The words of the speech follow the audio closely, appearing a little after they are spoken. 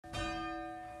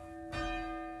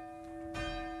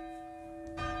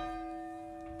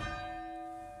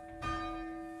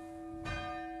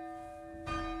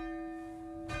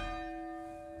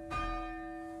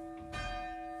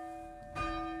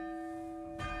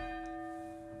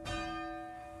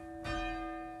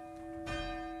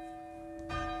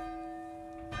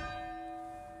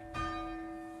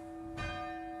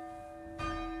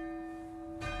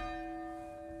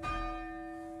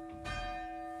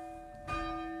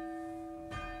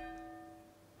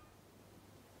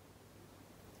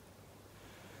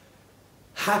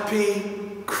Happy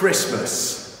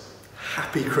Christmas.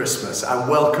 Happy Christmas and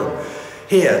welcome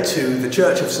here to the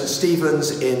Church of St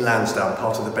Stephen's in Lansdowne,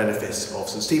 part of the Benefice of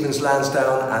St Stephen's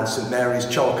Lansdowne and St Mary's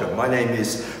Charlcombe. My name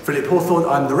is Philip Hawthorn,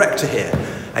 I'm the rector here,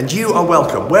 and you are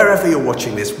welcome wherever you're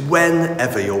watching this,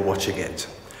 whenever you're watching it.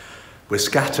 We're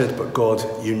scattered, but God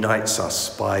unites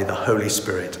us by the Holy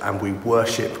Spirit and we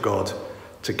worship God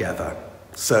together.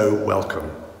 So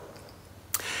welcome.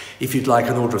 If you'd like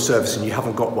an order of service and you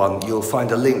haven't got one, you'll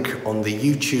find a link on the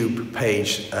YouTube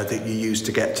page that you use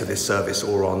to get to this service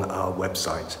or on our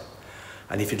website.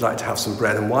 And if you'd like to have some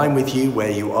bread and wine with you where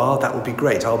you are, that would be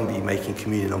great. I'll be making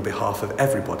communion on behalf of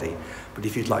everybody. But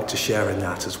if you'd like to share in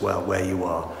that as well where you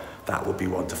are, that would be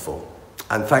wonderful.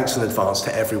 And thanks in advance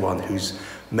to everyone who's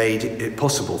made it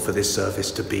possible for this service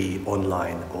to be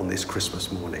online on this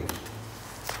Christmas morning.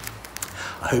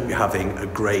 I hope you're having a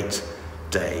great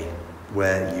day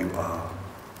where you are.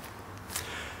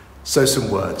 So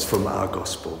some words from our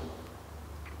gospel.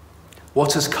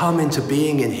 What has come into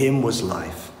being in him was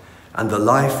life, and the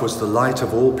life was the light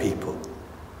of all people.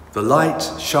 The light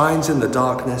shines in the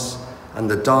darkness, and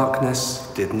the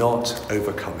darkness did not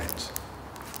overcome it.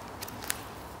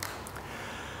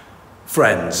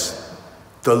 Friends,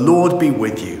 the Lord be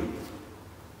with you.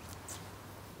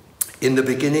 In the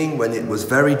beginning, when it was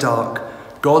very dark,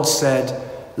 God said,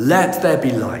 "Let there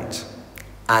be light."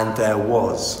 And there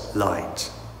was light.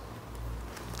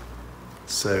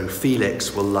 So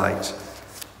Felix will light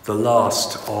the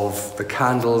last of the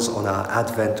candles on our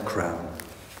Advent crown.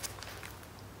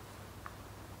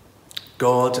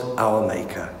 God, our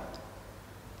Maker,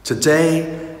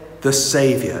 today the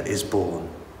Saviour is born,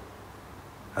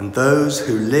 and those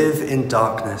who live in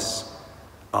darkness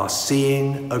are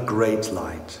seeing a great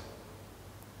light.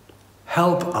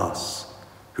 Help us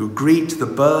who greet the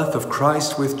birth of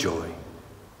Christ with joy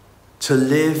to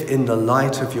live in the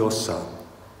light of your Son,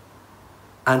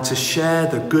 and to share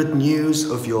the good news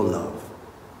of your love.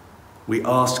 We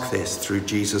ask this through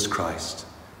Jesus Christ,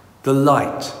 the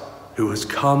light who has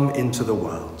come into the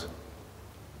world.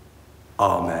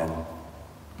 Amen.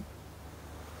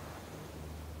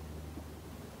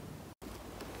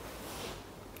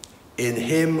 In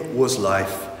him was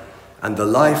life, and the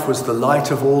life was the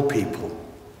light of all people.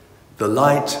 The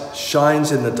light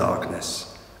shines in the darkness,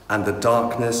 and the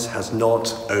darkness has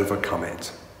not overcome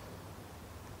it.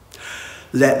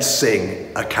 Let's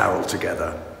sing a carol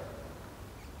together.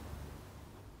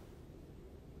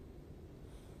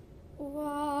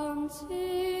 Once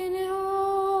in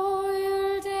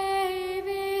old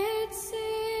David's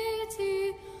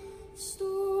city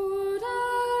stood a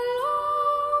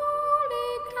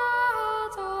lowly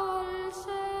cattle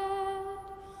shed,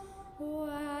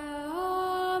 where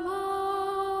a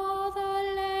mother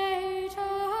laid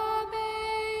her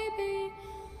baby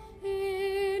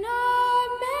in a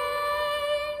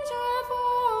manger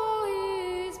for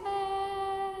his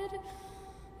bed.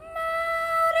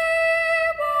 Mary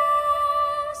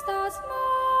was that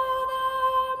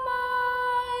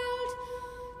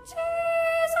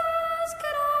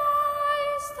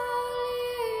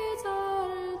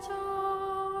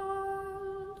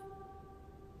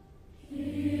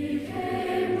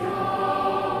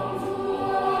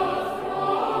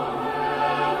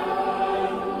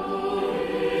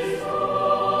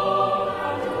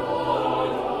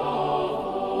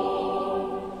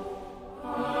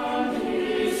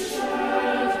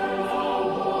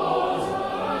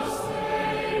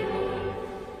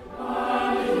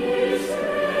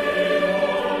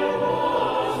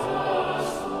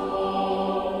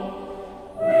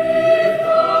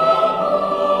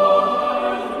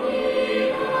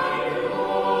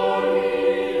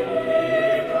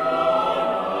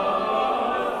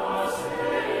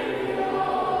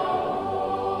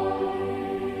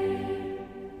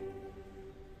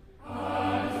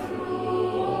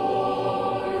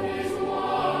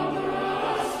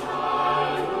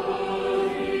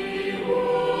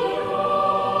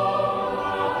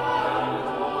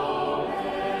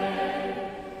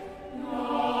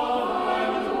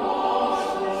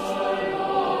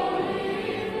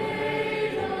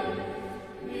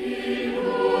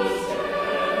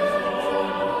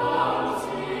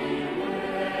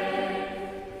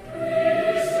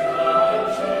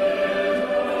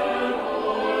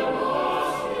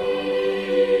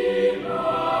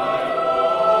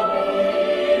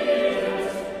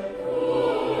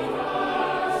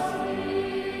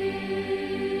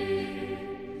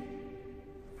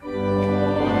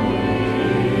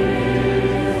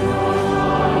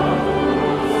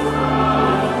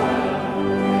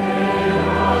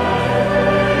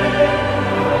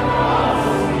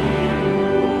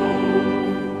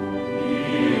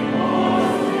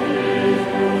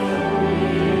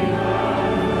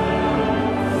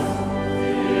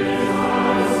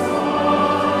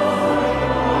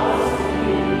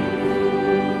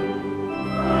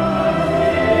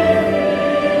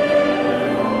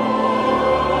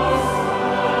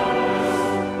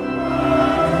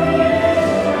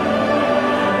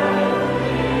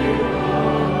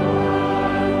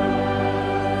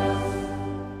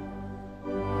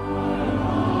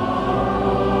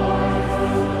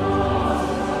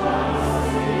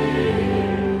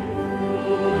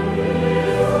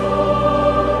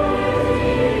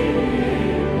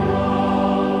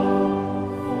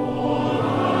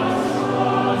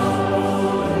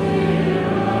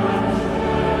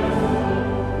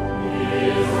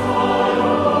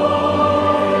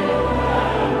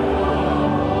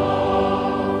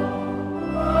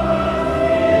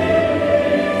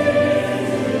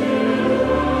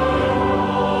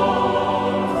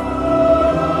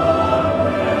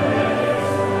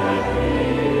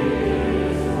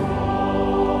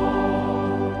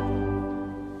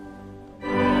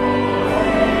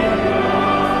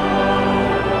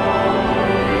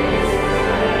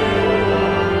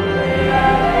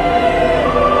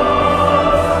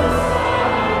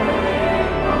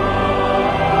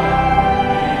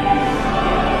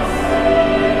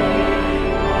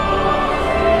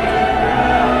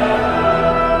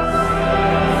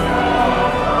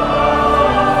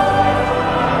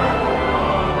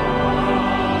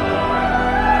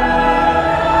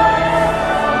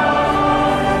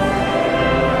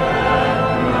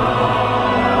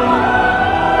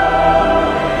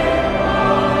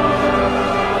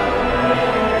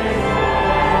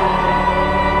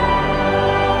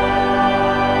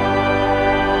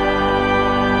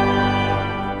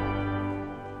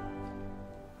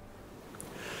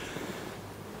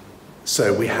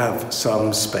So we have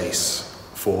some space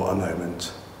for a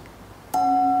moment.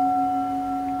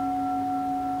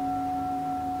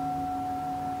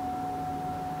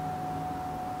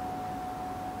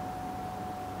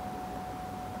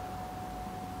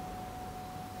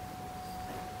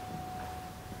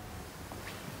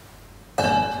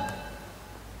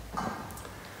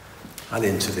 And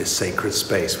into this sacred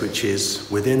space which is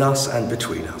within us and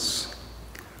between us,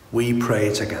 we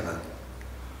pray together.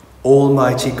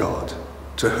 Almighty God,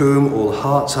 to whom all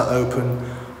hearts are open,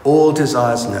 all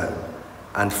desires known,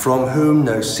 and from whom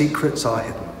no secrets are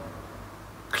hidden,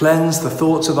 cleanse the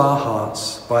thoughts of our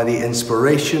hearts by the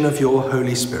inspiration of your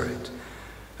Holy Spirit,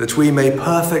 that we may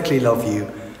perfectly love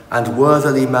you and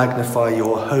worthily magnify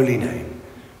your holy name,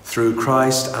 through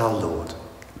Christ our Lord.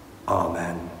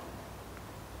 Amen.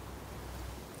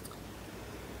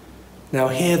 Now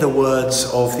hear the words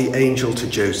of the angel to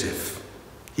Joseph.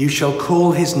 You shall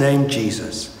call his name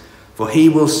Jesus, for he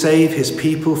will save his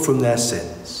people from their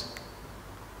sins.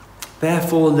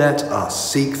 Therefore let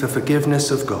us seek the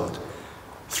forgiveness of God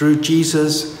through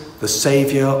Jesus, the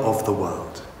Saviour of the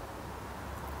world.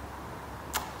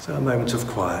 So a moment of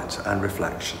quiet and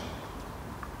reflection.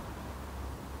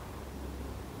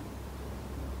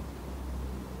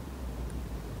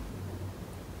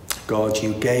 God,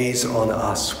 you gaze on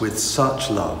us with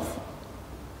such love,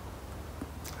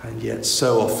 and yet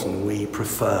so often we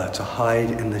prefer to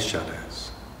hide in the shadows.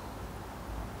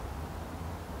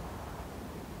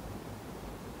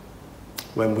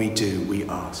 When we do, we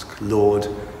ask, Lord,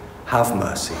 have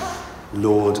mercy.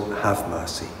 Lord, have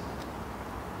mercy.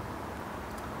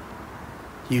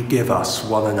 You give us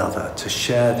one another to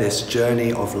share this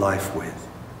journey of life with.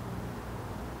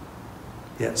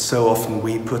 Yet so often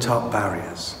we put up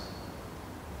barriers.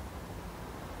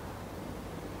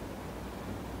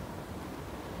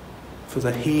 For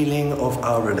the healing of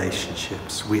our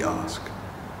relationships, we ask,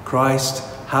 Christ,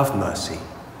 have mercy.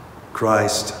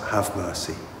 Christ, have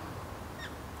mercy.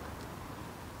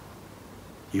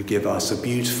 You give us a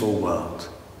beautiful world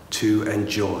to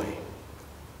enjoy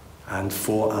and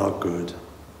for our good.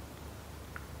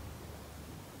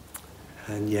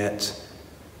 And yet,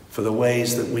 for the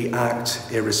ways that we act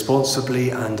irresponsibly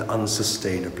and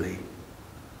unsustainably,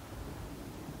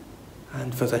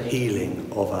 and for the healing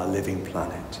of our living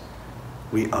planet,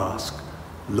 we ask,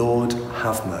 Lord,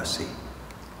 have mercy.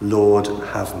 Lord,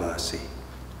 have mercy.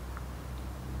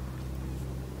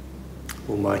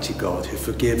 Almighty God, who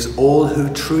forgives all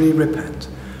who truly repent,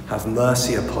 have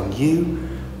mercy upon you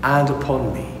and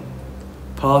upon me.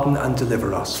 Pardon and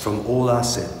deliver us from all our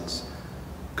sins.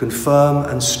 Confirm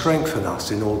and strengthen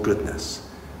us in all goodness,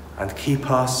 and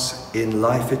keep us in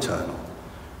life eternal.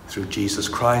 Through Jesus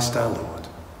Christ our Lord.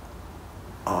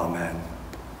 Amen.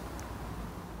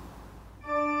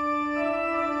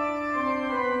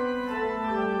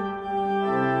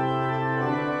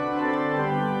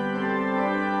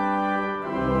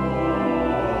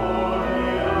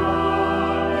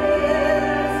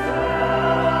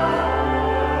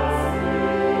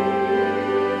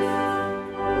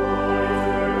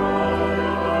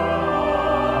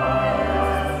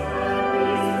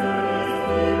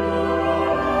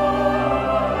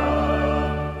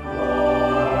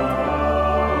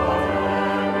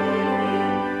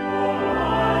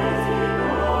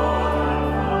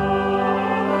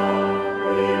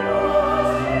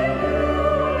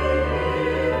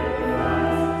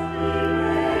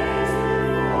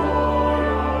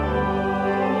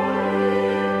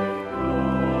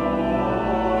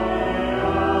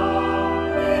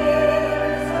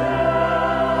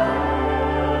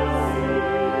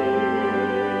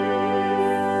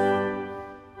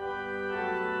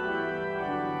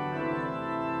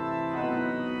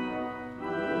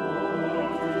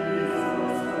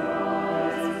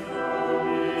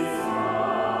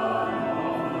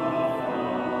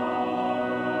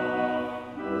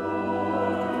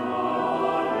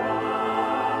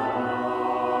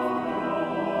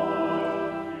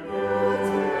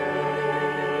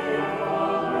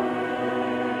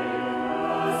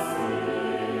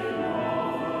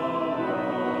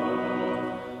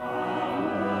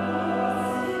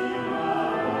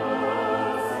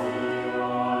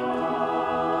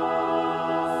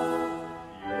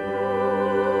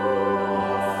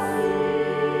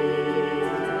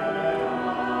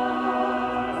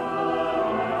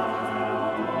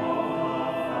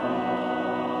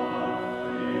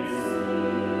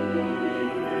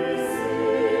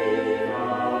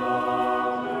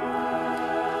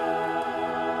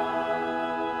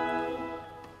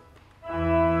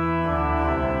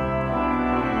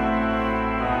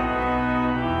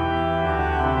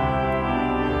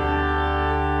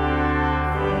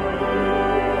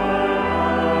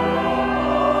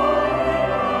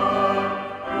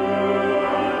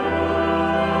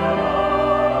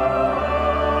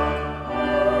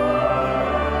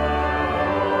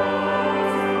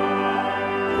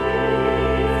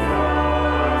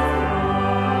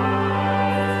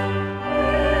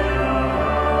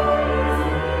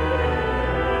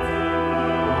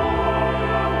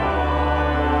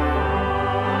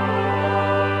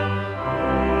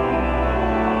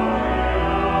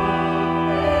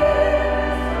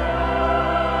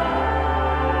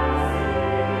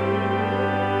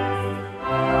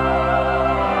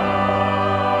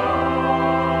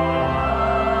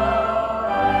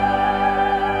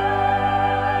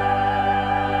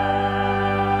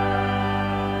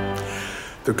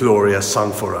 the Gloria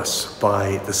sung for us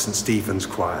by the St. Stephen's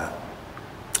Choir.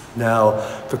 Now,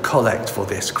 the collect for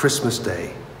this Christmas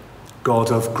Day,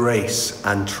 God of grace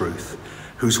and truth,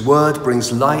 whose word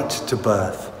brings light to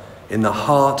birth in the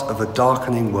heart of a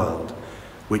darkening world,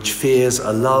 which fears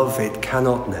a love it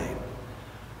cannot name.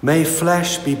 May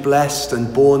flesh be blessed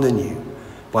and born anew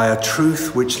by a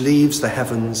truth which leaves the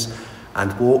heavens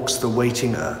and walks the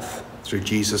waiting earth through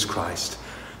Jesus Christ,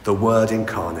 the Word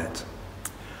incarnate.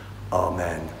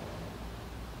 Amen.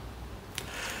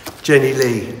 Jenny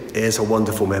Lee is a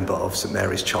wonderful member of St.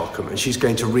 Mary's Charlcombe, and she's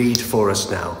going to read for us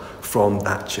now from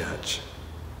that church.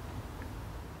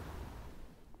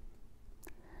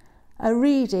 A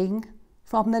reading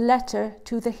from the letter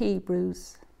to the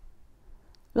Hebrews.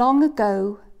 Long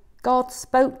ago, God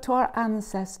spoke to our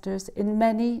ancestors in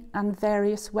many and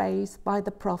various ways by the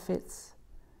prophets.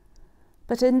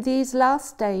 But in these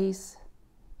last days,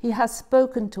 he has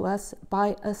spoken to us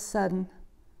by a Son,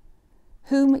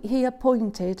 whom he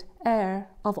appointed heir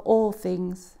of all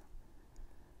things,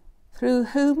 through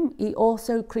whom he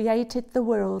also created the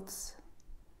worlds.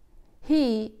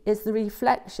 He is the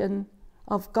reflection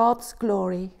of God's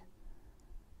glory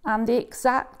and the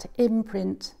exact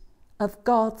imprint of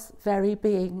God's very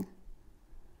being,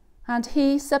 and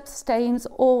he sustains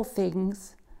all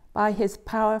things by his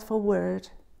powerful word.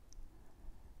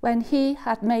 When he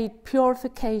had made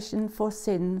purification for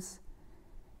sins,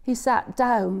 he sat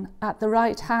down at the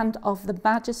right hand of the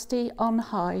Majesty on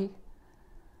high,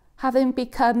 having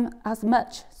become as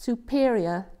much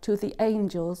superior to the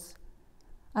angels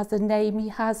as the name he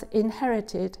has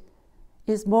inherited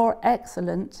is more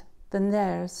excellent than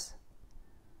theirs.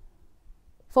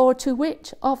 For to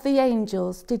which of the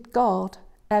angels did God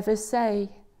ever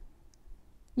say,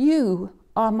 "You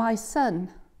are my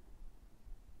son.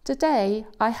 Today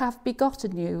I have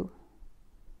begotten you"?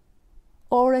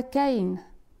 Or again,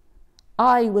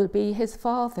 "I will be his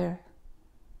father,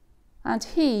 and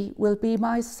he will be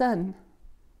my son"?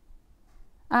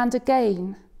 And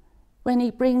again, when he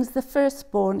brings the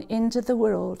firstborn into the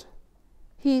world,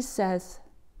 he says,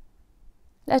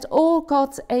 "Let all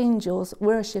God's angels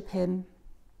worship him."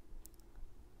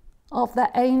 Of the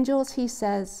angels he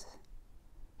says,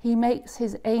 "He makes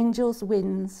his angels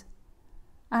winds,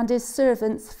 and his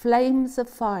servants flames of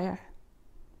fire."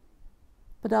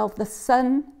 But of the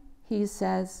Son he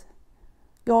says,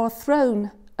 "Your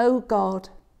throne, O God,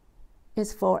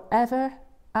 is for ever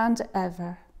and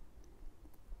ever,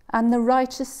 and the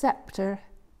righteous scepter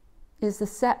is the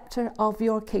scepter of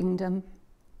your kingdom.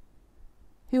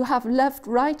 You have loved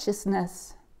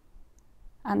righteousness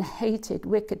and hated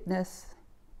wickedness.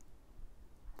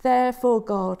 Therefore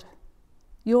God,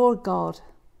 your God,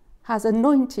 has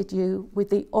anointed you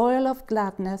with the oil of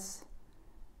gladness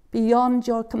beyond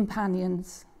your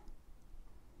companions.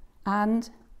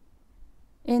 And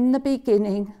in the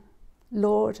beginning,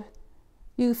 Lord,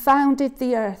 you founded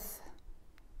the earth,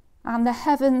 and the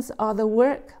heavens are the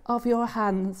work of your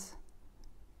hands.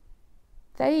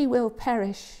 They will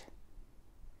perish,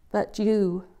 but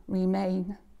you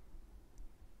remain.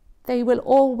 They will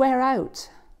all wear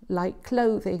out like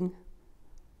clothing.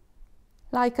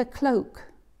 Like a cloak,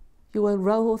 you will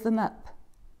roll them up,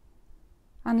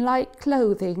 and like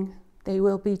clothing, they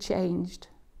will be changed.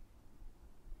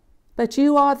 But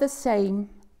you are the same,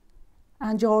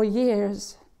 and your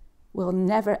years will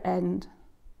never end.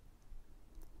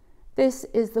 This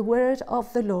is the word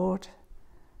of the Lord.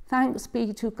 Thanks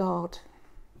be to God.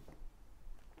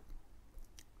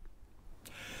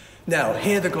 Now,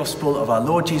 hear the gospel of our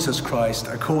Lord Jesus Christ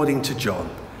according to John.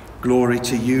 Glory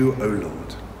to you, O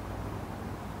Lord.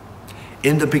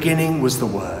 In the beginning was the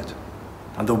Word,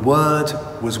 and the Word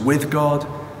was with God,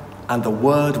 and the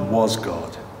Word was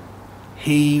God.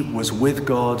 He was with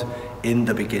God in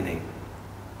the beginning.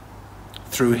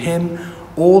 Through him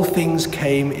all things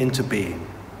came into being,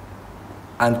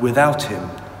 and without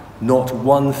him not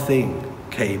one thing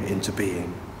came into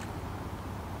being.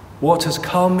 What has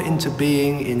come into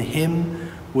being in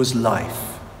him was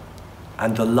life,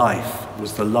 and the life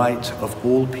was the light of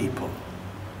all people.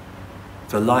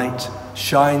 The light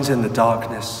shines in the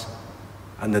darkness,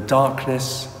 and the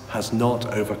darkness has not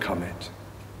overcome it.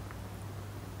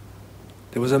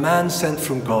 There was a man sent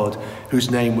from God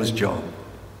whose name was John.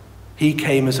 He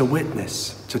came as a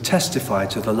witness to testify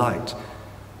to the light,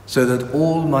 so that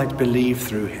all might believe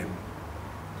through him.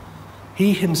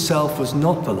 He himself was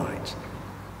not the light.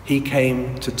 He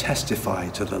came to testify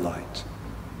to the light.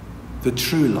 The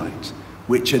true light,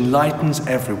 which enlightens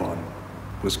everyone,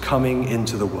 was coming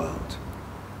into the world.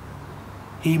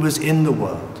 He was in the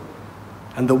world,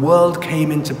 and the world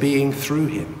came into being through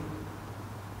him.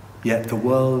 Yet the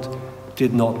world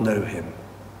did not know him.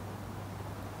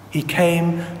 He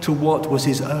came to what was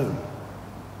his own,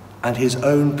 and his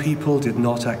own people did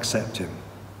not accept him.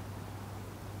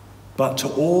 But to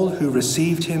all who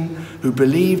received him, who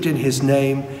believed in his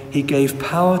name, he gave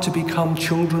power to become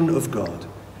children of God,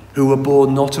 who were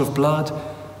born not of blood,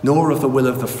 nor of the will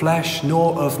of the flesh,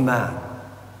 nor of man,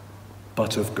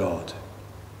 but of God.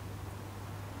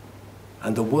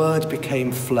 And the Word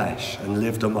became flesh and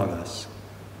lived among us,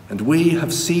 and we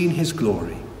have seen his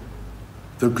glory,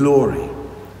 the glory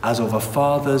as of a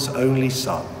Father's only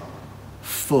Son,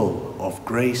 full of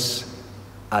grace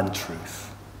and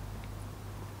truth.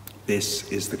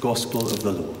 This is the gospel of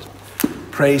the Lord.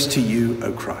 Praise to you,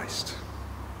 O Christ.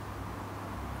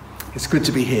 It's good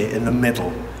to be here in the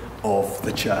middle of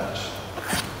the church.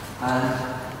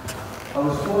 And I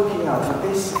was working out that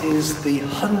this is the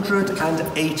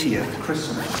 180th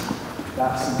Christmas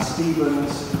that St.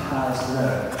 Stephen's has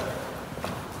known.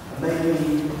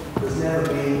 Maybe there's never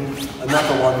been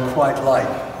another one quite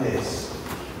like this.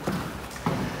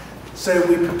 So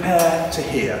we prepare to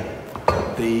hear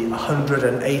the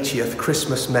 180th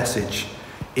Christmas message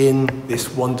in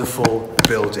this wonderful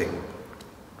building.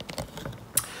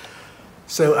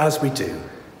 So as we do,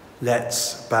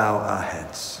 let's bow our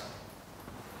heads.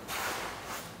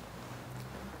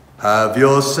 Have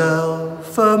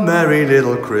yourself a merry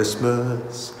little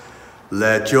Christmas.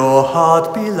 Let your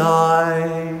heart be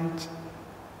light.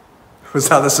 Was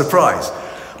that a surprise?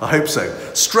 I hope so.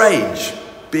 Strange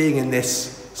being in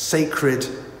this sacred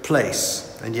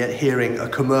place and yet hearing a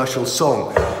commercial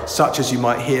song, such as you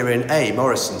might hear in A,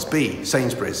 Morrison's, B,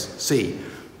 Sainsbury's, C,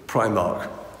 Primark,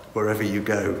 wherever you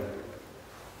go.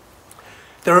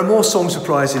 There are more song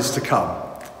surprises to come.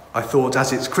 I thought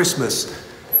as it's Christmas,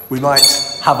 we might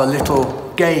have a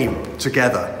little game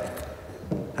together.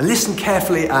 And listen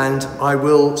carefully and I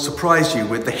will surprise you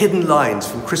with the hidden lines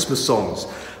from Christmas songs.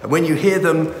 And when you hear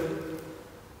them,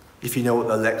 if you know what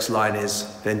the next line is,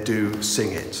 then do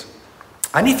sing it.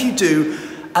 And if you do,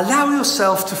 allow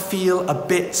yourself to feel a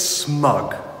bit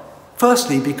smug.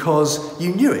 Firstly, because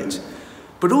you knew it,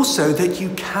 but also that you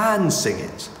can sing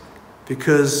it.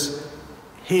 Because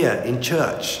here in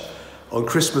church, on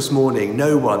Christmas morning,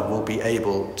 no one will be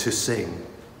able to sing.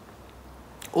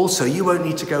 Also, you won't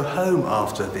need to go home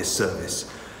after this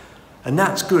service. And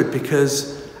that's good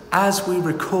because as we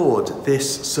record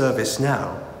this service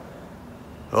now,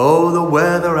 oh, the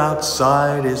weather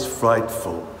outside is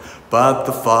frightful, but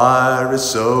the fire is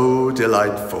so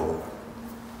delightful.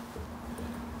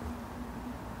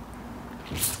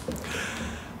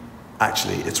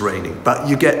 Actually, it's raining, but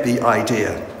you get the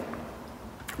idea.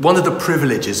 One of the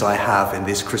privileges I have in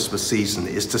this Christmas season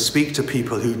is to speak to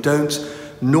people who don't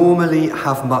normally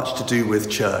have much to do with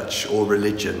church or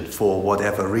religion for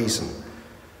whatever reason.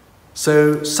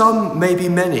 So some, maybe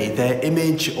many, their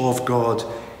image of God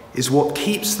is what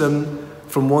keeps them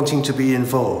from wanting to be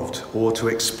involved or to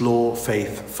explore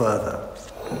faith further.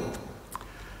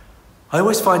 I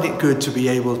always find it good to be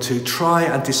able to try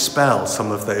and dispel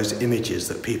some of those images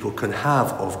that people can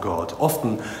have of God,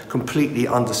 often completely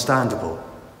understandable.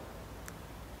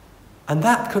 And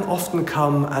that can often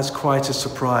come as quite a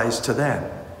surprise to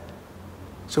them.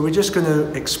 So we're just going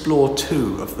to explore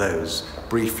two of those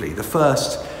briefly. The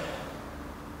first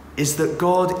is that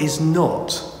God is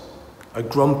not a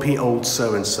grumpy old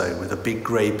so-and-so with a big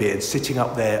grey beard sitting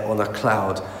up there on a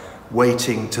cloud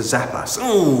waiting to zap us.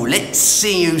 Oh, let's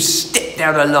see who stepped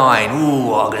down the line.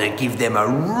 Oh, I'm going to give them a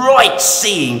right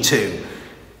seeing to.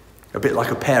 A bit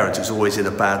like a parent who's always in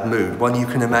a bad mood. One you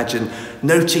can imagine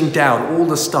noting down all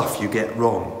the stuff you get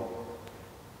wrong.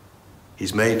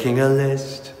 He's making a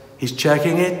list. He's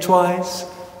checking it twice.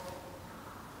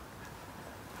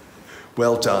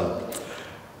 Well done.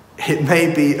 It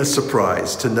may be a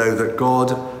surprise to know that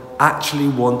God actually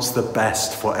wants the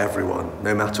best for everyone,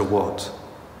 no matter what.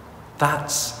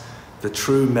 That's the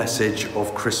true message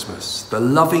of Christmas. The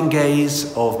loving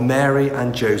gaze of Mary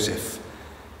and Joseph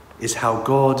is how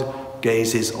God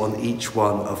gazes on each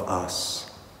one of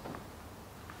us.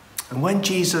 And when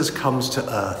Jesus comes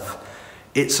to earth,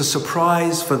 it's a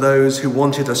surprise for those who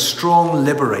wanted a strong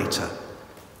liberator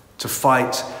to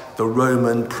fight the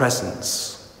Roman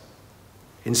presence.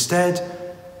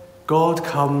 Instead, God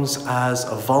comes as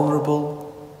a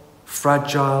vulnerable,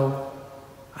 fragile,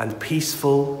 and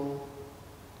peaceful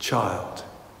child,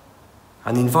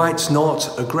 and invites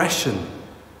not aggression,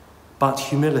 but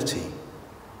humility.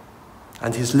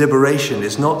 And his liberation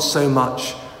is not so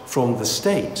much from the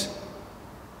state,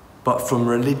 but from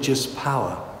religious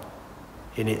power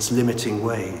in its limiting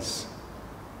ways.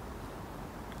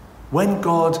 When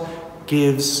God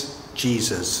gives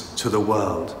Jesus to the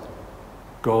world,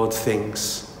 God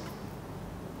thinks,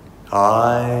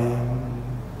 I'm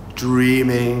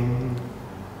dreaming.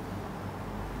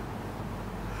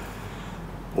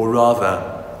 Or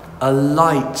rather, a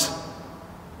light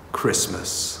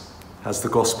Christmas, as the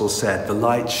Gospel said. The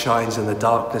light shines in the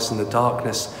darkness, and the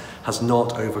darkness has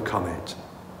not overcome it.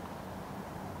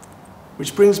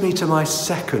 Which brings me to my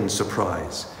second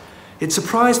surprise. It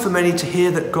surprised for many to hear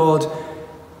that God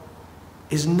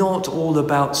is not all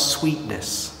about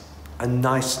sweetness and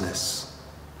niceness,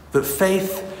 that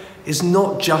faith is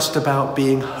not just about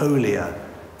being holier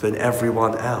than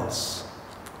everyone else.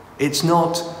 It's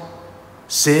not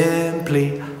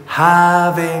simply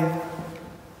having.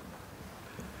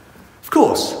 Of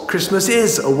course, Christmas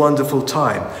is a wonderful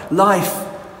time. Life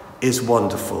is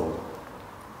wonderful,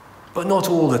 but not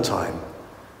all the time,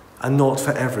 and not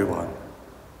for everyone.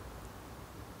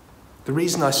 The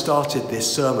reason I started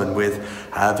this sermon with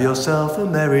 "Have yourself a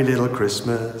merry little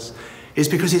Christmas" is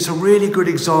because it's a really good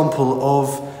example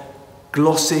of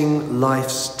glossing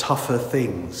life's tougher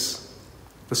things.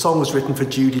 The song was written for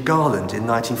Judy Garland in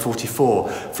 1944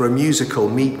 for a musical,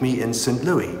 Meet Me in St.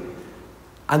 Louis.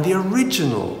 And the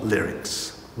original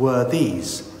lyrics were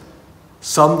these: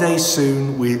 "Someday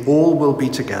soon we all will be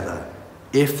together,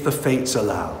 if the fates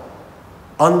allow.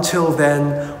 Until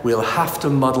then, we'll have to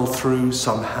muddle through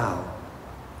somehow."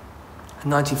 In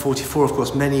 1944, of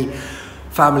course, many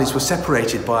families were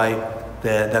separated by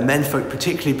their menfolk,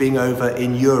 particularly being over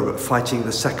in Europe fighting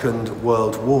the Second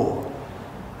World War.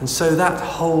 And so that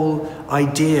whole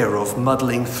idea of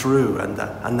muddling through and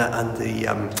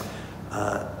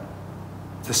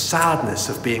the sadness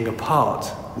of being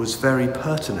apart was very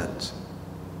pertinent.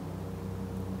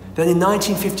 Then in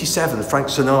 1957, Frank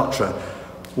Sinatra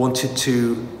wanted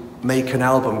to make an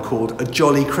album called A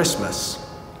Jolly Christmas,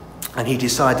 and he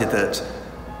decided that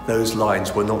those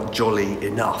lines were not jolly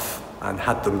enough and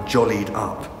had them jollied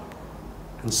up.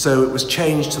 And so it was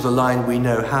changed to the line we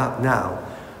know now: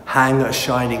 "Hang a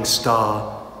shining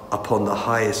star upon the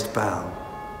highest bough."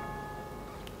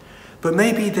 But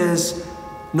maybe there's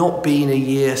not been a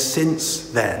year since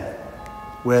then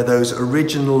where those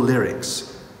original lyrics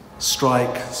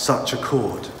strike such a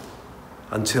chord.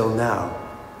 Until now,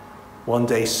 one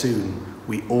day soon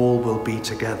we all will be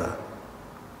together.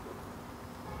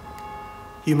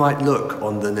 You might look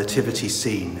on the nativity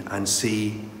scene and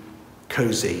see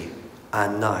cozy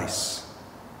and nice.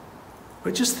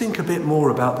 But just think a bit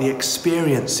more about the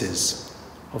experiences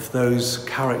of those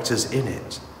characters in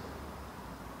it.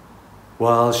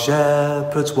 While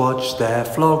shepherds watch their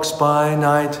flocks by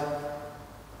night.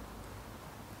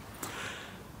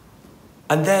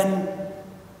 And then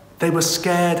they were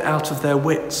scared out of their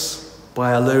wits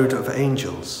by a load of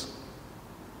angels.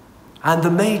 And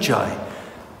the Magi,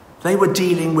 they were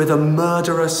dealing with a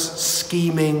murderous,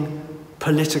 scheming,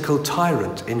 political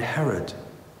tyrant in Herod.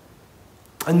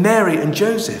 And Mary and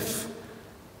Joseph,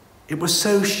 it was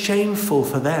so shameful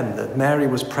for them that Mary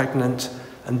was pregnant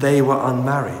and they were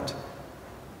unmarried.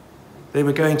 They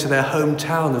were going to their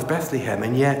hometown of Bethlehem,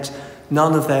 and yet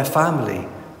none of their family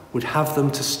would have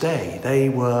them to stay. They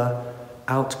were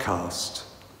outcast.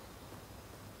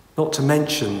 Not to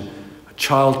mention a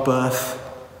childbirth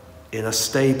in a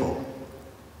stable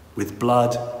with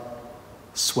blood,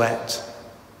 sweat,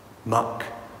 muck,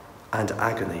 and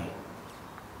agony.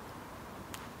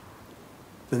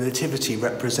 The Nativity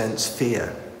represents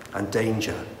fear and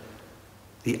danger,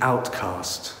 the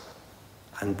outcast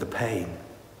and the pain.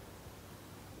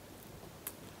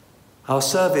 Our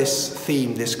service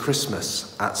theme this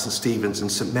Christmas at St. Stephen's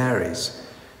and St. Mary's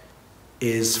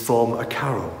is from a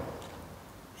carol.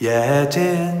 Yet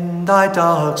in thy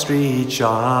dark street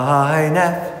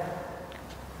shineth.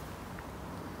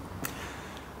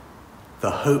 The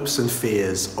hopes and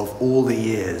fears of all the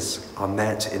years are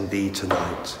met in thee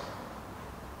tonight.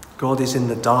 God is in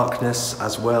the darkness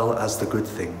as well as the good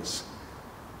things.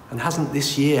 And hasn't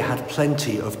this year had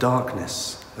plenty of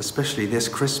darkness, especially this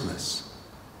Christmas?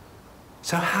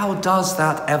 So how does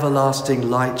that everlasting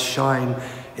light shine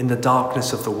in the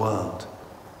darkness of the world?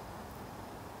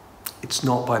 It's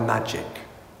not by magic.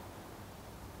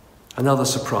 Another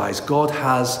surprise, God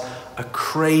has a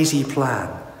crazy plan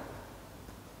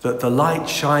that the light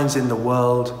shines in the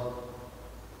world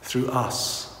through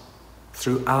us,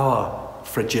 through our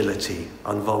fragility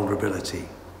and vulnerability.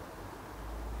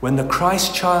 When the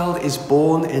Christ child is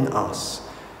born in us,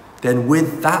 then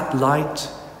with that light,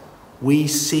 we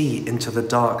see into the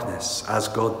darkness as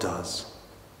God does,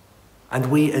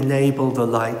 and we enable the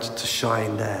light to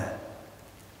shine there.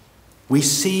 We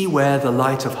see where the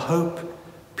light of hope,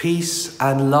 peace,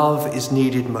 and love is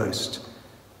needed most,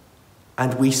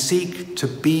 and we seek to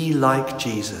be like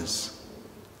Jesus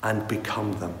and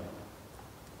become them,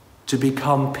 to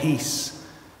become peace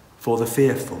for the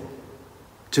fearful,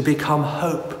 to become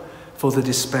hope for the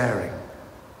despairing,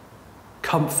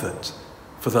 comfort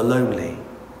for the lonely,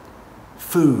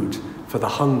 food for the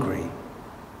hungry,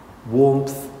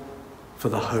 warmth for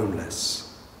the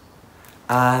homeless.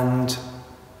 And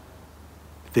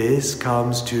this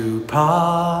comes to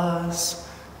pass.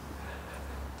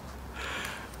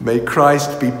 May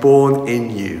Christ be born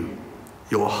in you,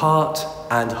 your heart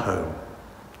and home,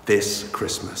 this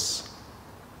Christmas.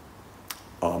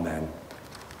 Amen.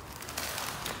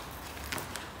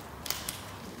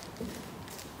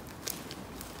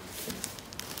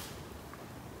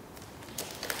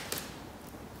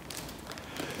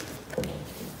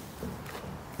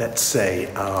 Let's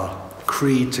say our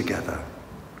creed together.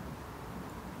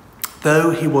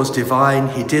 Though he was divine,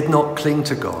 he did not cling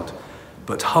to God,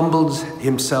 but humbled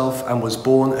himself and was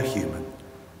born a human,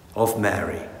 of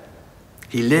Mary.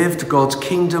 He lived God's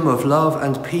kingdom of love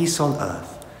and peace on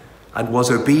earth, and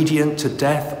was obedient to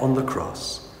death on the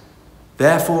cross.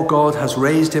 Therefore God has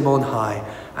raised him on high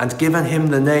and given him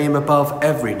the name above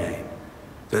every name,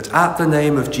 that at the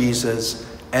name of Jesus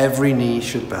every knee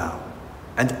should bow,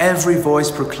 and every voice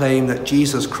proclaim that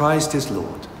Jesus Christ is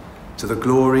Lord, to the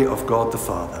glory of God the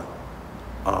Father.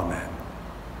 Amen.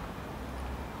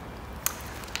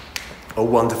 A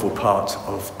wonderful part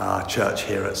of our church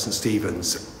here at St.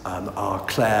 Stephen's are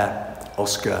Claire,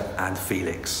 Oscar and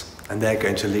Felix, and they're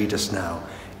going to lead us now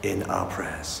in our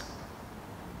prayers.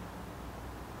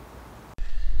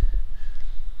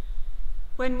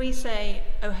 When we say,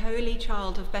 O Holy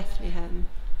Child of Bethlehem,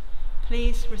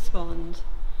 please respond,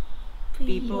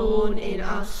 be born in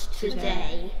us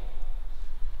today.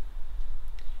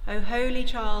 O Holy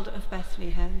Child of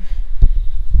Bethlehem,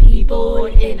 be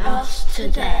born in us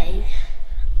today.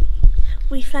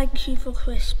 We thank you for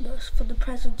Christmas, for the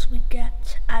presents we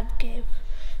get and give,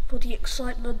 for the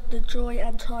excitement, the joy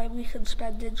and time we can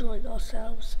spend enjoying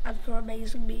ourselves, and for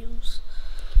amazing meals.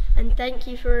 And thank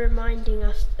you for reminding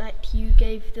us that you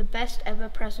gave the best ever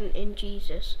present in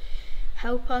Jesus.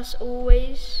 Help us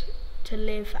always to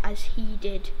live as he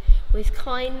did, with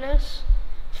kindness,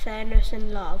 fairness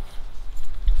and love.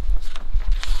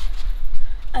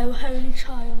 O Holy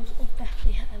Child of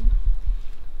Bethlehem,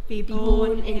 be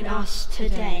born in us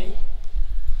today.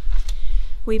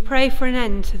 We pray for an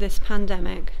end to this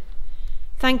pandemic.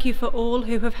 Thank you for all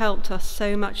who have helped us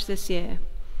so much this year,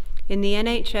 in the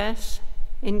NHS,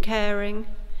 in caring,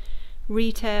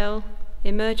 retail,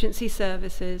 emergency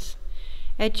services,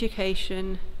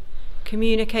 education,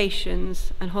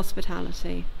 communications and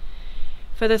hospitality,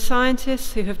 for the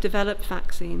scientists who have developed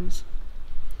vaccines.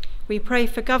 We pray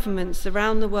for governments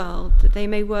around the world that they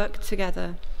may work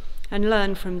together and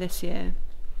learn from this year,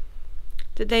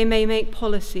 that they may make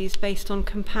policies based on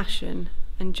compassion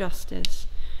and justice,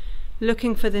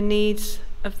 looking for the needs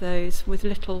of those with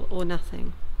little or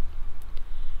nothing.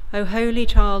 O Holy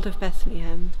Child of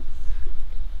Bethlehem,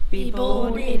 be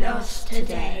born in us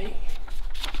today.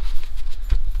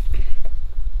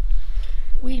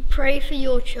 We pray for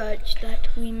your church that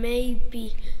we may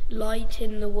be light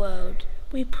in the world.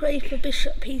 We pray for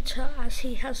Bishop Peter as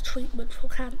he has treatment for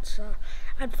cancer,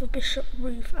 and for Bishop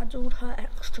Ruth and all her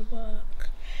extra work.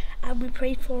 And we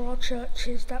pray for our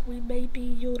churches that we may be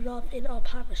your love in our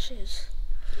parishes.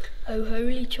 O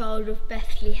Holy Child of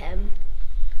Bethlehem,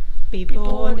 be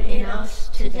born in us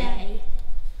today.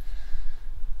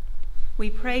 We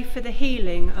pray for the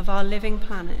healing of our living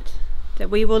planet, that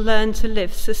we will learn to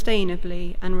live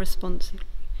sustainably and responsibly,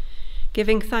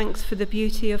 giving thanks for the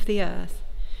beauty of the earth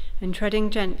and treading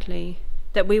gently,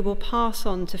 that we will pass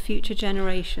on to future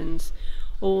generations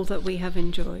all that we have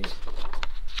enjoyed.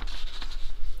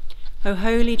 O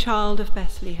Holy Child of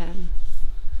Bethlehem,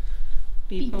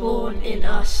 be born in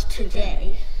us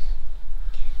today.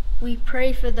 We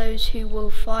pray for those who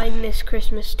will find this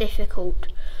Christmas difficult,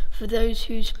 for those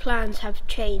whose plans have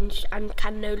changed and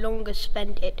can no longer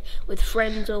spend it with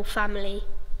friends or family.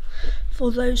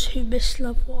 For those who miss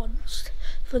loved ones,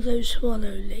 for those who are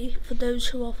lonely, for those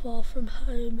who are far from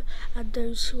home, and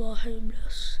those who are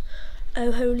homeless.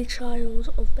 O Holy Child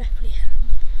of Bethlehem,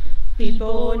 be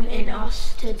born in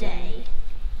us today.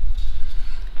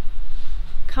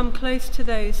 Come close to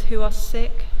those who are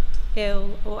sick,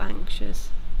 ill or anxious.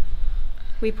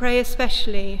 We pray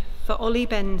especially for Ollie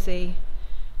Benzie,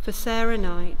 for Sarah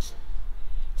Knight,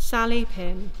 Sally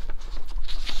Pym,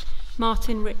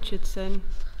 Martin Richardson,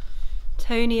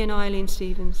 Tony and Eileen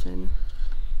Stevenson,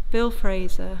 Bill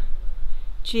Fraser,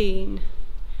 Jean,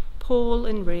 Paul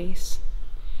and Reese,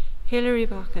 Hilary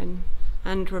Buchan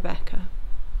and Rebecca.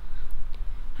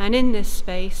 And in this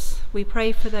space, we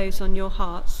pray for those on your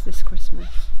hearts this Christmas.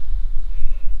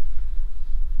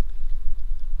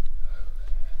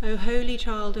 O Holy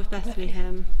Child of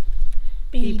Bethlehem,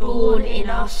 be born in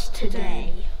us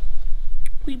today.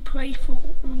 We pray for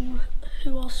all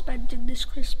who are spending this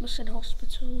Christmas in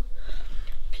hospital.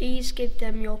 Please give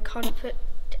them your comfort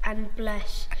and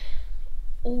bless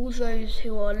all those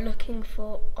who are looking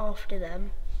for after them.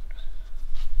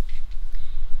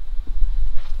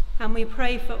 And we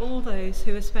pray for all those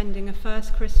who are spending a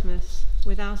first Christmas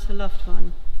without a loved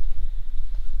one,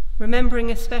 remembering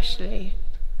especially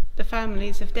the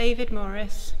families of David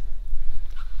Morris,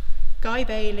 Guy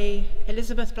Bailey,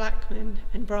 Elizabeth Blackman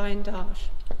and Brian Darsh.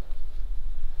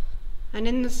 And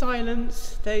in the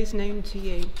silence, those known to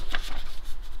you.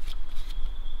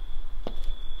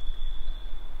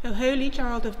 O Holy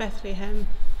Child of Bethlehem,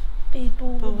 Be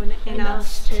born in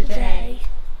us today.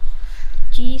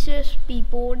 Jesus, be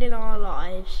born in our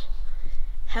lives.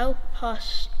 Help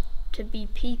us to be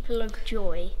people of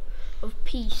joy, of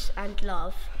peace and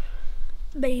love.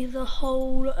 May the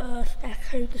whole earth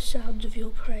echo the sound of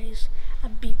your praise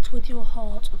and beat with your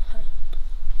heart of hope.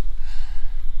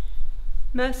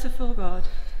 Merciful God,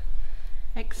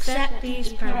 Accept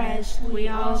these prayers we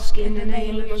ask in the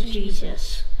name of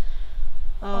Jesus.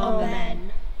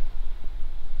 Amen.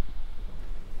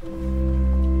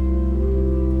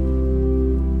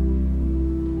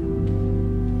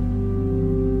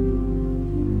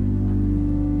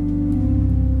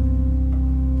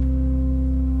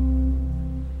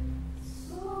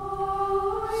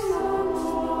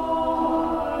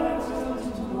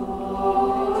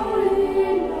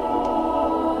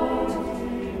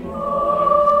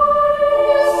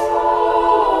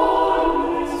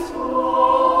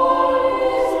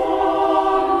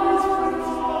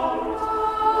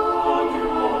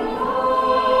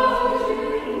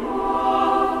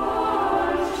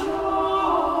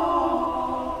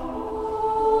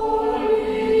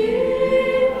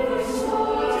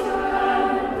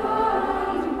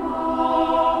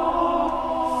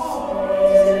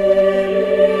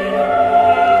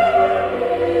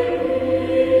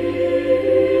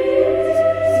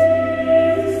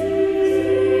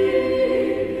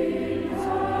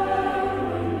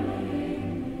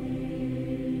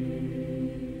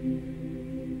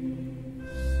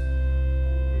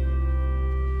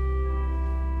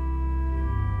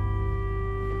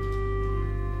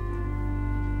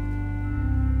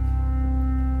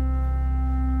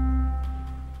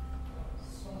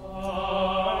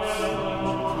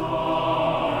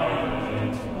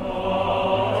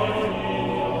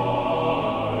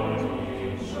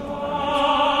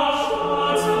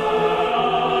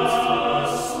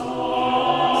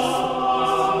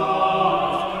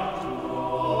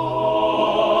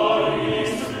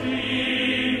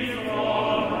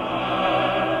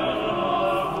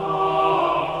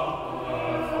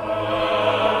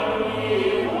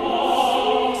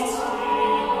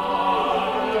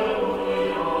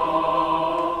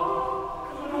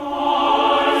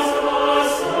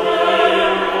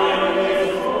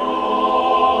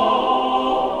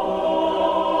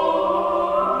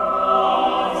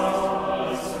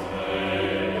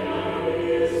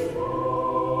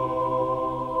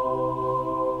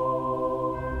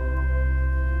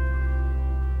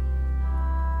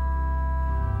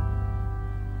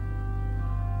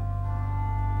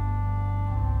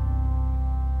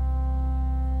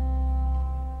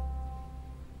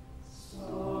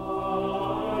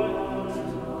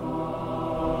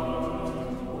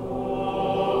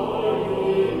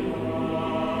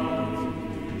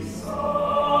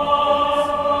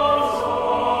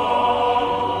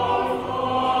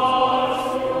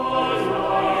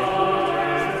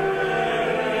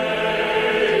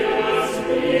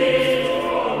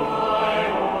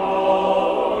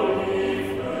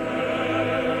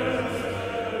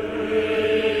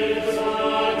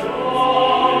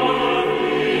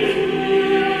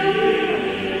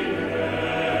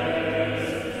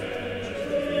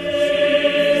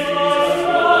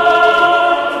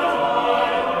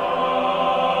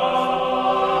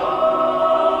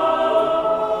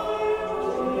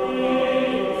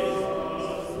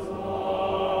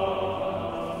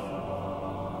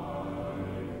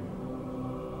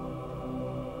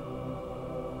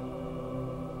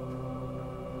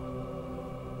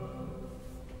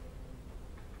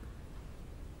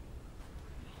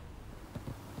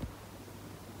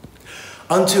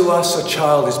 Unto us a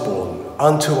child is born,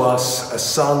 unto us a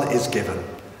son is given,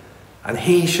 and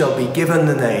he shall be given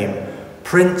the name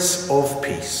Prince of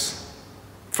Peace.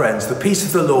 Friends, the peace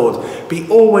of the Lord be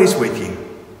always with you.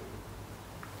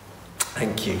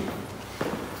 Thank you.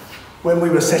 When we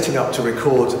were setting up to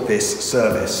record this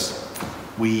service,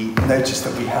 we noticed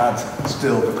that we had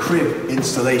still the crib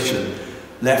installation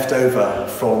left over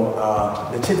from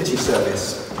our nativity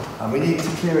service, and we needed to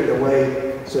clear it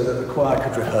away so that the choir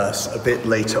could rehearse a bit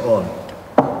later on.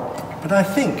 But I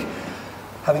think,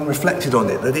 having reflected on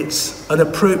it, that it's an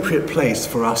appropriate place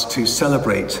for us to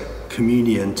celebrate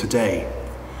communion today.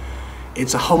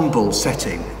 It's a humble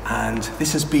setting, and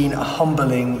this has been a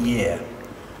humbling year.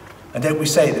 And don't we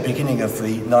say at the beginning of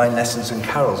the 9 lessons and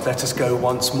carols, let us go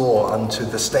once more unto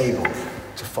the stable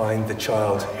to find the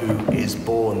child who is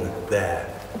born there.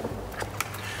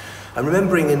 And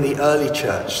remembering in the early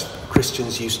church,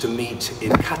 Christians used to meet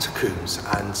in catacombs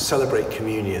and celebrate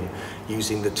communion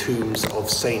using the tombs of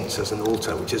saints as an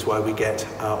altar, which is why we get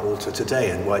our altar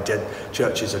today and why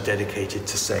churches are dedicated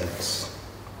to saints.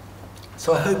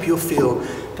 So I hope you'll feel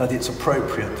that it's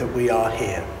appropriate that we are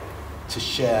here to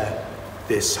share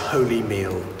this holy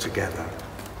meal together.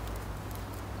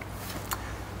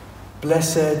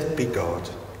 Blessed be God,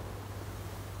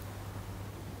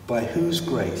 by whose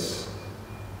grace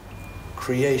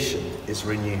creation is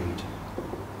renewed,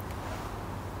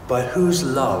 by whose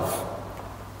love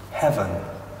heaven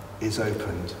is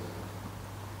opened,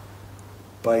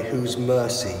 by whose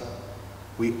mercy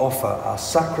we offer our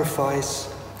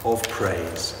sacrifice of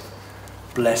praise.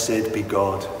 Blessed be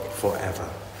God forever.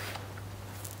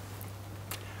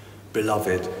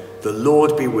 Beloved, the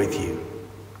Lord be with you.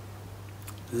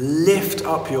 Lift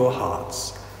up your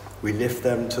hearts. We lift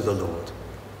them to the Lord.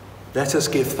 Let us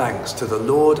give thanks to the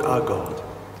Lord our God.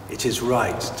 It is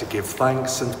right to give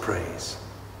thanks and praise.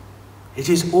 It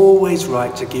is always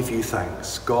right to give you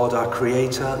thanks, God our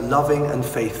Creator, loving and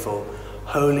faithful,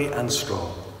 holy and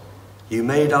strong. You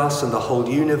made us and the whole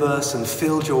universe and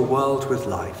filled your world with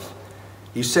life.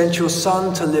 You sent your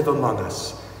Son to live among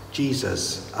us,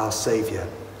 Jesus, our Saviour,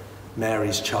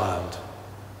 Mary's child.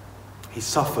 He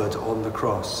suffered on the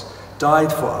cross,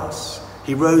 died for us.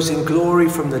 He rose in glory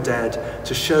from the dead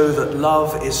to show that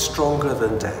love is stronger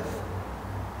than death.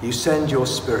 You send your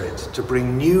Spirit to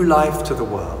bring new life to the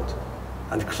world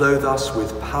and clothe us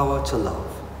with power to love.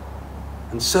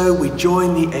 And so we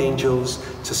join the angels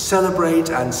to celebrate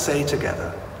and say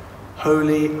together,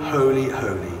 Holy, holy,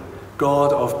 holy,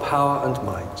 God of power and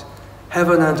might.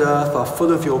 Heaven and earth are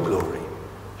full of your glory.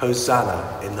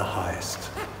 Hosanna in the highest.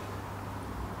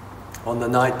 On the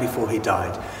night before he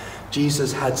died,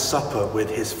 Jesus had supper with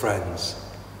his friends.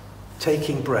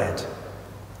 Taking bread,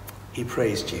 he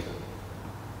praised you.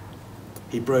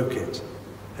 He broke it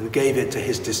and gave it to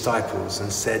his disciples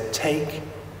and said, Take,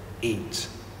 eat.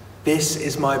 This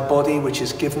is my body which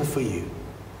is given for you.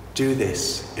 Do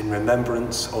this in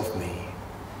remembrance of me.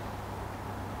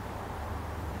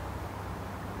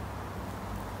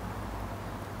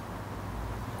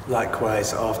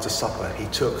 Likewise, after supper, he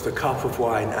took the cup of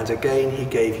wine, and again he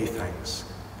gave you thanks.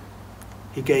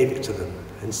 He gave it to them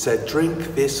and said,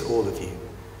 Drink this, all of you.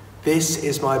 This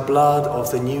is my blood of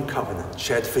the new covenant,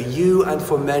 shed for you and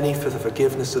for many for the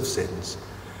forgiveness of sins.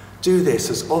 Do this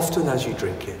as often as you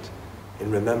drink it,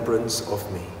 in remembrance of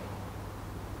me.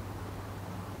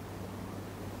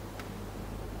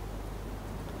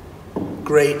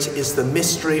 Great is the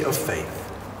mystery of faith.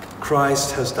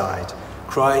 Christ has died.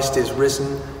 Christ is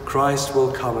risen. Christ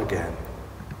will come again.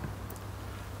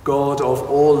 God of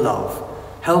all love,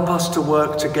 help us to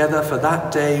work together for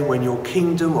that day when your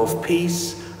kingdom of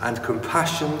peace and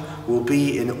compassion will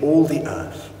be in all the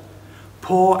earth.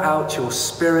 Pour out your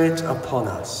Spirit upon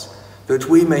us, that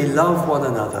we may love one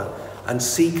another and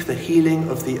seek the healing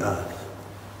of the earth.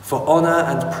 For honor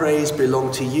and praise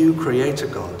belong to you, Creator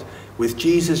God, with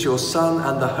Jesus your Son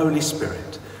and the Holy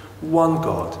Spirit, one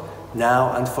God,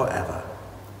 now and forever.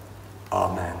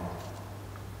 Amen.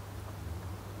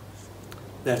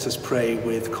 Let us pray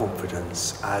with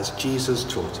confidence as Jesus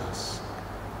taught us.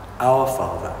 Our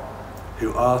Father,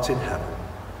 who art in heaven,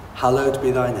 hallowed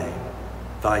be thy name.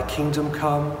 Thy kingdom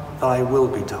come, thy will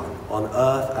be done, on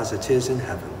earth as it is in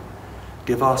heaven.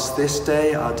 Give us this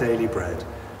day our daily bread,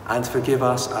 and forgive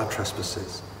us our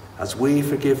trespasses, as we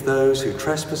forgive those who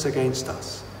trespass against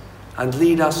us. And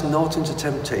lead us not into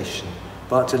temptation,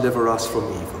 but deliver us from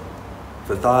evil.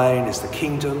 For thine is the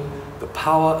kingdom, the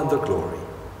power and the glory,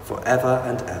 forever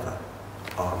and ever.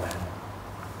 Amen.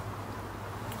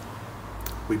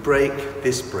 We break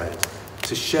this bread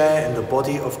to share in the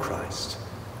body of Christ.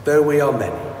 Though we are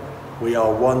many, we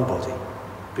are one body,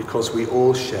 because we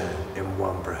all share in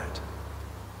one bread.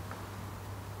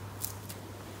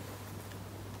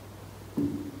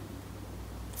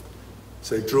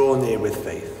 So draw near with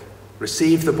faith.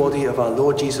 Receive the body of our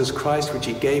Lord Jesus Christ, which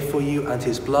he gave for you, and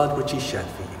his blood, which he shed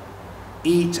for you.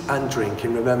 Eat and drink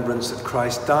in remembrance that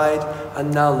Christ died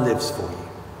and now lives for you,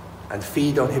 and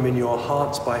feed on him in your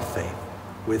hearts by faith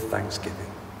with thanksgiving.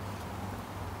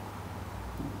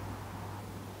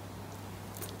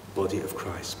 body of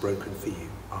Christ broken for you.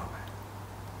 Amen.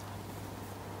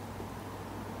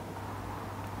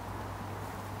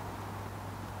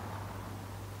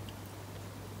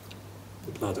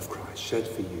 The blood of Christ shed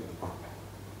for you. Amen.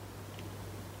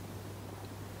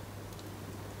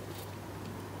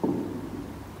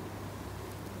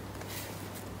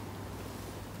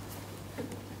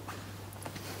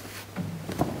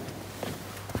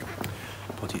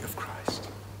 Body of Christ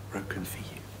broken for you.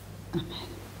 Amen.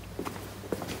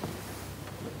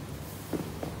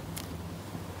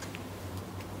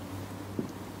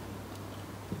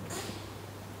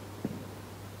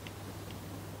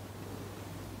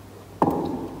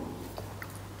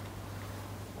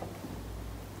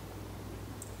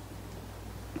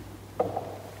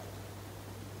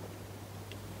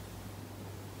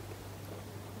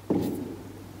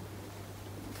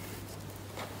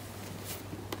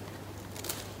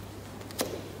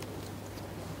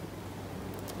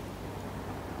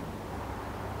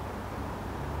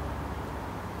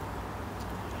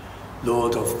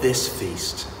 Lord of this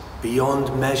feast,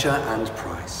 beyond measure and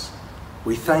price,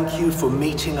 we thank you for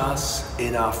meeting us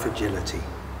in our fragility,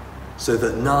 so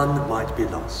that none might be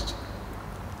lost.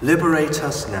 Liberate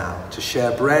us now to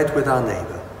share bread with our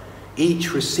neighbour,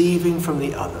 each receiving from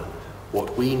the other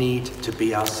what we need to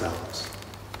be ourselves.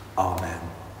 Amen.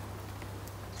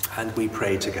 And we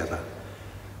pray together.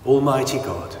 Almighty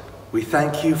God, we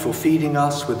thank you for feeding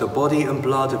us with the body and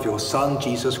blood of your Son,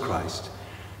 Jesus Christ.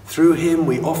 Through him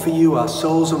we offer you our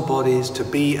souls and bodies to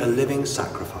be a living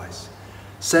sacrifice.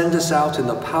 Send us out in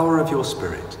the power of your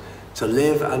Spirit to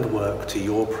live and work to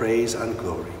your praise and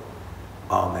glory.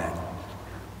 Amen.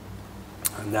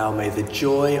 And now may the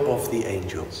joy of the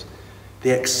angels, the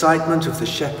excitement of the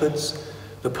shepherds,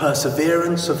 the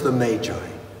perseverance of the Magi,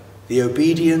 the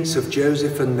obedience of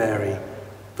Joseph and Mary,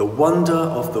 the wonder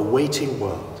of the waiting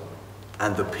world,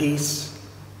 and the peace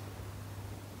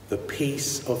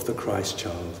of the Christ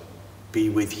child be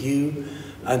with you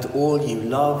and all you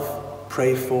love,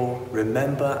 pray for,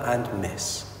 remember and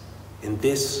miss in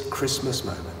this Christmas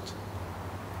moment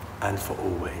and for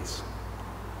always.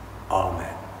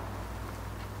 Amen.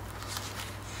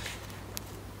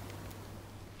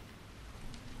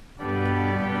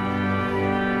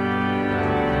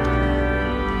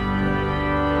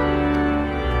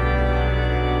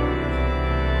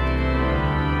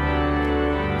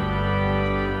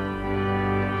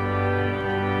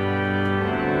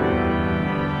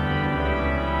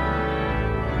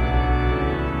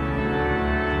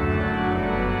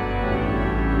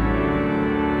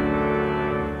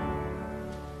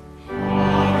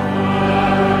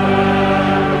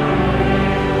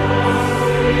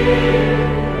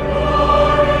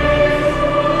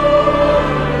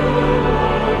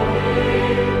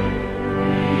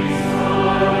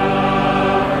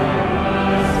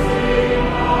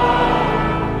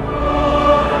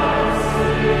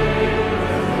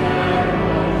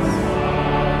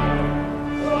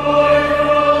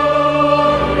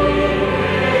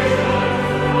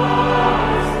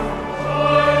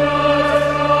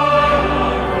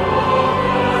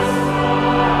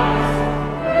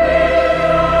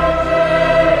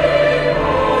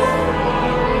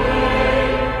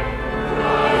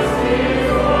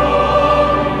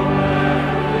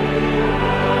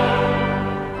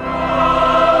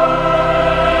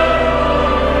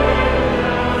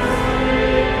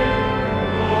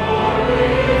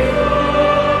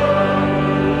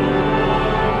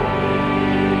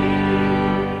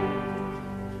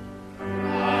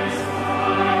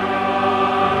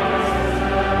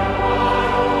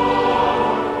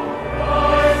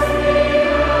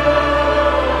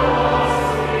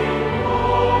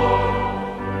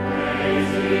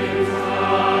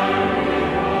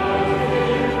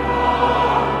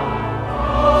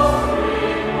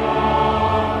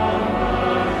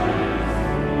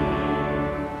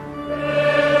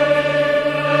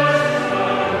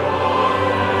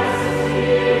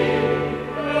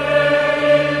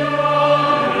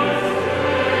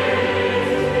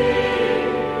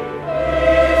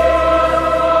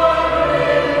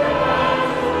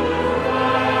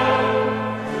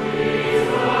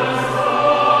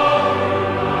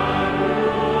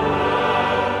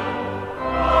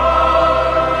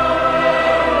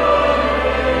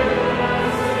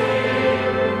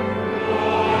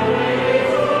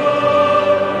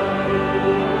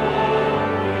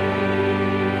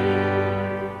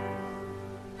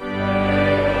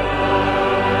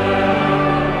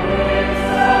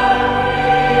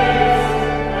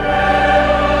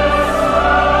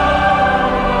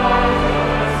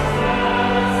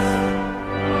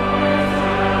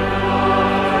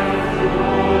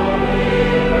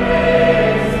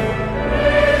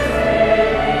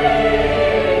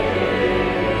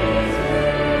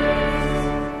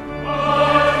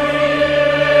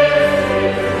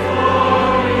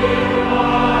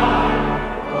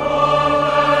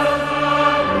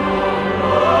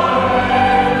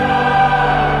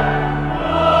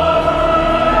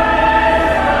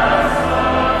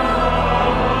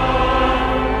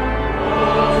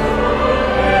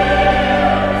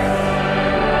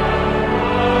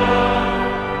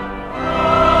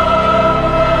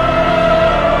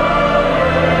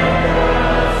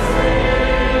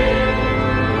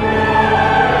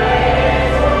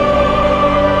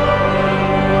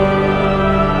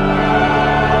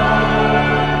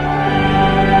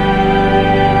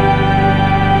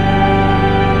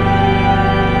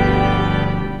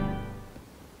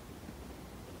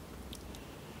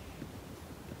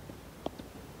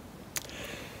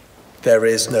 There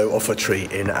is no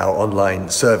offertory in our online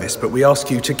service, but we ask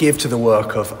you to give to the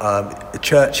work of the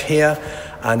church here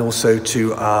and also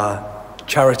to our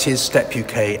charities, Step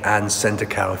UK and Send a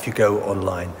Cow. If you go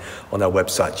online on our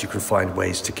website, you can find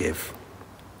ways to give.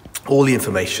 All the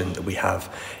information that we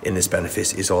have in this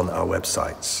benefice is on our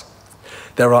websites.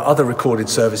 There are other recorded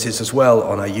services as well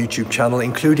on our YouTube channel,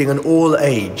 including an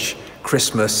all-age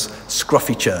Christmas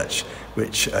scruffy church,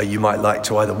 which you might like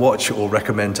to either watch or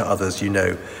recommend to others you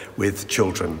know with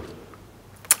children.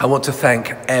 I want to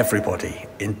thank everybody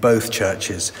in both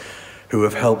churches who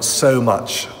have helped so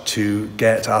much to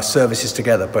get our services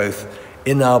together, both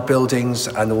in our buildings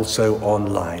and also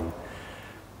online.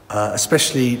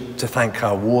 Especially to thank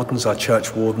our wardens, our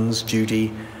church wardens,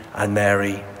 Judy and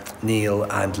Mary, Neil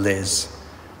and Liz.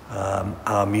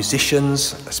 Our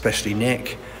musicians, especially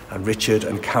Nick and Richard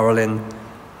and Carolyn,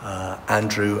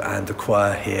 Andrew and the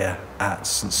choir here at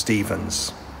St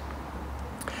Stephen's.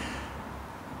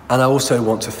 And I also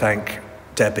want to thank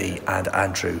Debbie and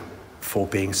Andrew for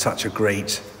being such a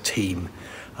great team.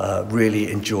 Really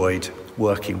enjoyed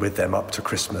working with them up to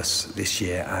Christmas this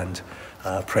year, and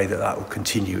pray that that will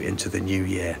continue into the new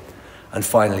year. And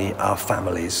finally, our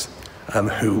families,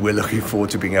 who we're looking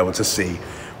forward to being able to see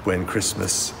when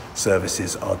Christmas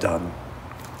services are done.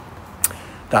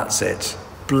 That's it.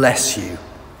 Bless you.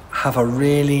 Have a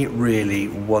really, really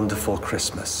wonderful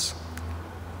Christmas.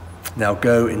 Now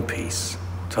go in peace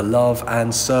to love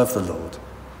and serve the Lord.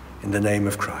 In the name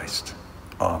of Christ.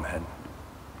 Amen.